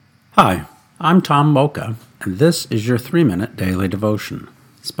Hi, I'm Tom Mocha, and this is your 3-minute daily devotion,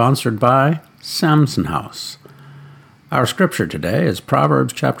 sponsored by Samson House. Our scripture today is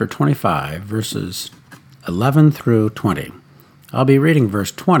Proverbs chapter 25, verses 11 through 20. I'll be reading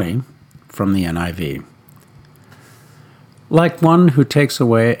verse 20 from the NIV. Like one who takes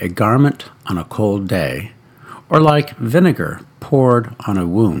away a garment on a cold day, or like vinegar poured on a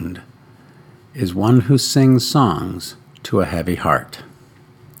wound, is one who sings songs to a heavy heart.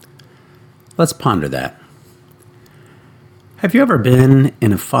 Let's ponder that. Have you ever been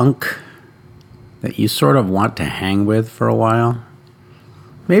in a funk that you sort of want to hang with for a while?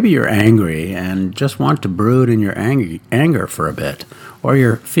 Maybe you're angry and just want to brood in your anger for a bit, or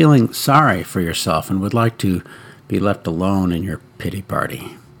you're feeling sorry for yourself and would like to be left alone in your pity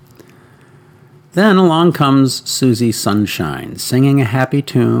party. Then along comes Susie Sunshine, singing a happy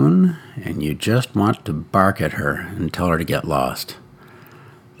tune, and you just want to bark at her and tell her to get lost.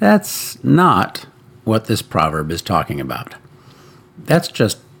 That's not what this proverb is talking about. That's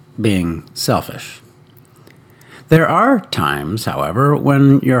just being selfish. There are times, however,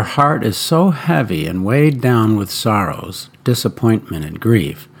 when your heart is so heavy and weighed down with sorrows, disappointment, and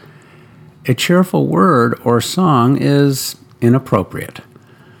grief, a cheerful word or song is inappropriate.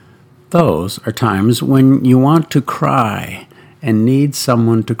 Those are times when you want to cry and need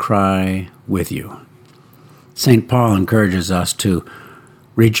someone to cry with you. St. Paul encourages us to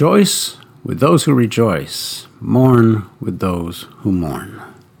rejoice with those who rejoice, mourn with those who mourn.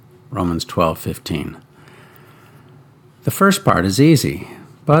 Romans 12:15. The first part is easy,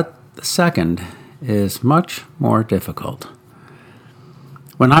 but the second is much more difficult.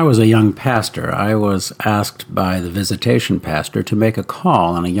 When I was a young pastor, I was asked by the visitation pastor to make a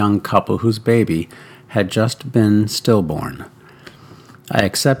call on a young couple whose baby had just been stillborn. I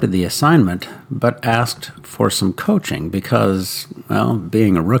accepted the assignment, but asked for some coaching because,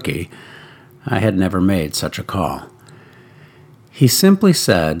 being a rookie, I had never made such a call. He simply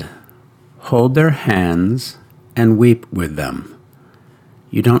said, "Hold their hands and weep with them.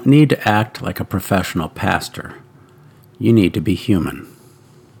 You don't need to act like a professional pastor. You need to be human."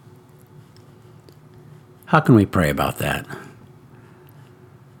 How can we pray about that?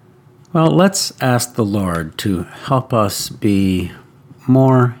 Well, let's ask the Lord to help us be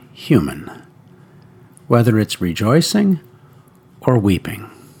more human, whether it's rejoicing or weeping.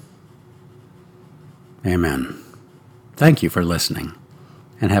 Amen. Thank you for listening,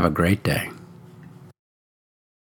 and have a great day.